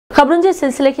ख़बरुनि जे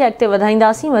सिलसिले खे अॻिते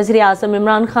वधाईंदासीं। वज़ीर आज़म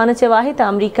इमरान ख़ान चयो आहे त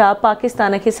अमरीका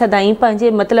पाकिस्तान खे सदाईं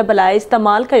पंहिंजे मतिलब लाइ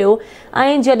इस्तेमालु कयो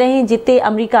ऐं जॾहिं जिते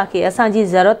अमरीका खे असांजी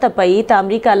ज़रूरत पई त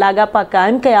अमरीका लाॻापा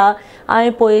क़ाइमु कया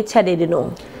ऐं पोइ छॾे ॾिनो।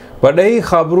 वॾे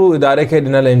ख़बरू इदारे खे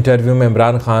ॾिनल इंटरव्यू में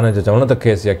इमरान ख़ान जो चवणो त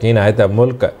खेसि यकीन आहे त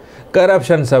मुल्क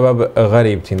करप्शन सबबि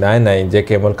ग़रीब थींदा आहिनि ऐं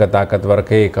जेके मुल्क ताक़तवर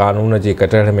खे कानून जी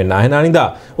कटहड़ में नाहे आणींदा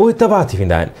उहे तबाह थी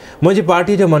वेंदा आहिनि। मुंहिंजी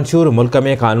पार्टी जो मंशूर मुल्क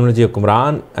में कानून जी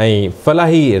हुकुमरान ऐं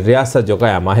फलाही रियासत जो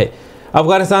क़याम आहे।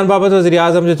 अफ़गानिस्तान बाबति वज़ीर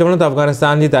आज़म जो चवणो त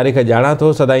अफ़गानिस्तान जी तारीख़ ॼाणा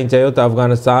थो। सदाईं चयो त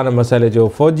अफ़गानिस्तान मसइले जो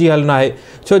फ़ौजी हल न आहे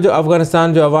छो जो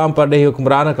अफ़गानिस्तान जो अवाम परॾेही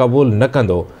हुकुमरान क़बूल न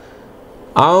कंदो।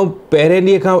 आउं पहिरें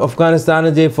ॾींहं खां अफ़गानिस्तान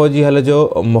जे फ़ौजी हल जो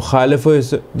मुख़ालिफ़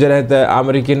हुयुसि जॾहिं त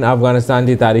अमरीकिन अफ़गानिस्तान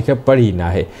जी तारीख़ पढ़ी न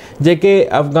आहे। जेके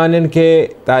अफ़गानियुनि खे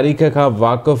तारीख़ खां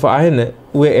वाक़ुफ़ु आहिनि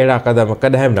उहे अहिड़ा क़दम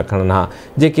कॾहिं बि न खणनि हा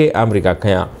जेके अमरीका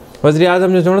खयां। वज़ीर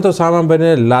आज़म जो चवणो त उसामा बिन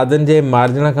लादेन जे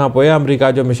मारिजण खां पोइ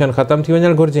अमरीका जो मिशन ख़तमु थी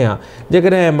वञणु घुरिजे हा।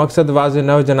 जेकॾहिं मक़सदु वाज़िह न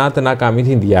हुजनि हा त नाकामी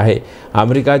थींदी आहे।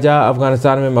 अमरीका जा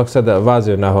अफ़गानिस्तान में मक़सदु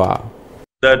वाज़िह न हुआ।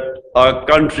 That our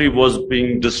country was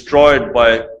being destroyed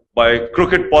by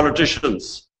crooked politicians.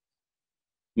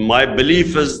 My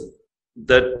belief is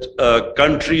that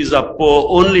countries are poor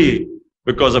only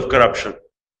because of corruption.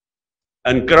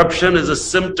 And corruption is a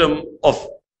symptom of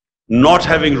not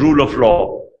having rule of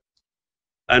law.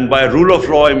 And by rule of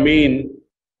law, I mean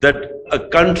that a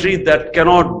country that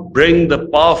cannot bring the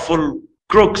powerful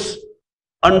crooks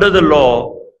under the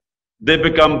law, they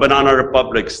become banana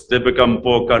republics, they become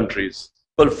poor countries.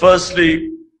 Well, firstly,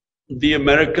 the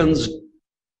Americans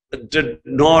did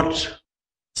not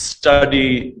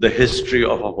study the history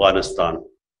of Afghanistan.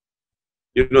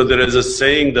 You know, there is a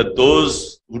saying that those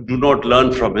who do not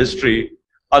learn from history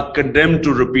are condemned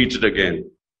to repeat it again.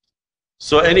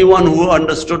 So anyone who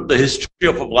understood the history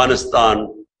of Afghanistan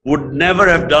would never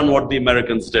have done what the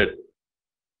Americans did.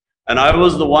 And I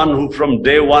was the one who from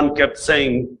day one kept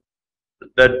saying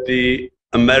that the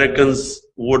Americans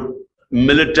would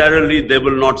militarily, they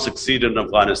will not succeed in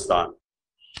Afghanistan.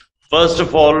 First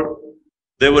of all,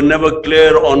 they were never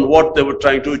clear on what they were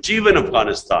trying to achieve in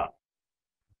Afghanistan.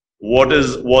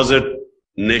 Was it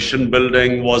nation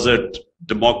building? Was it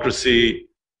democracy?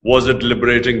 Was it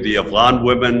liberating the Afghan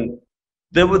women?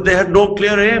 They had no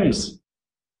clear aims.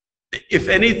 If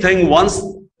anything, once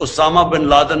Osama bin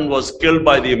Laden was killed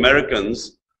by the Americans,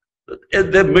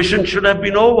 their mission should have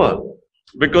been over.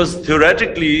 Because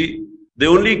theoretically, they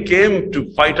only came to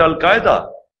fight Al-Qaeda.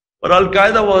 But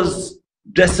Al-Qaeda was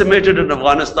decimated in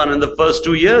Afghanistan in the first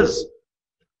 2 years.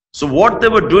 So what they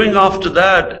were doing after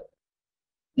that,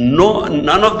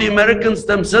 none of the Americans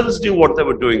themselves knew what they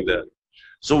were doing there.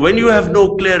 So when you have no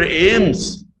clear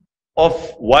aims of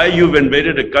why you've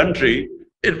invaded a country,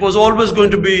 it was always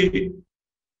going to be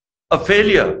a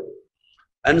failure.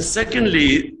 And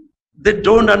secondly, they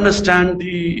don't understand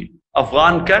the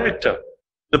Afghan character.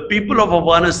 The people of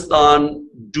Afghanistan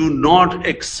do not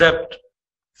accept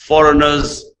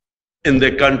foreigners in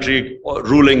their country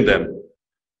ruling them.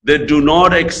 They do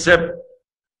not accept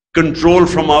control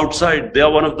from outside. They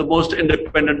are one of the most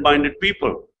independent-minded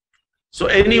people. So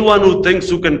anyone who thinks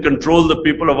who can control the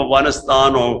people of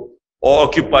Afghanistan or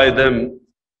occupy them,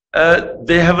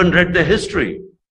 they haven't read their history.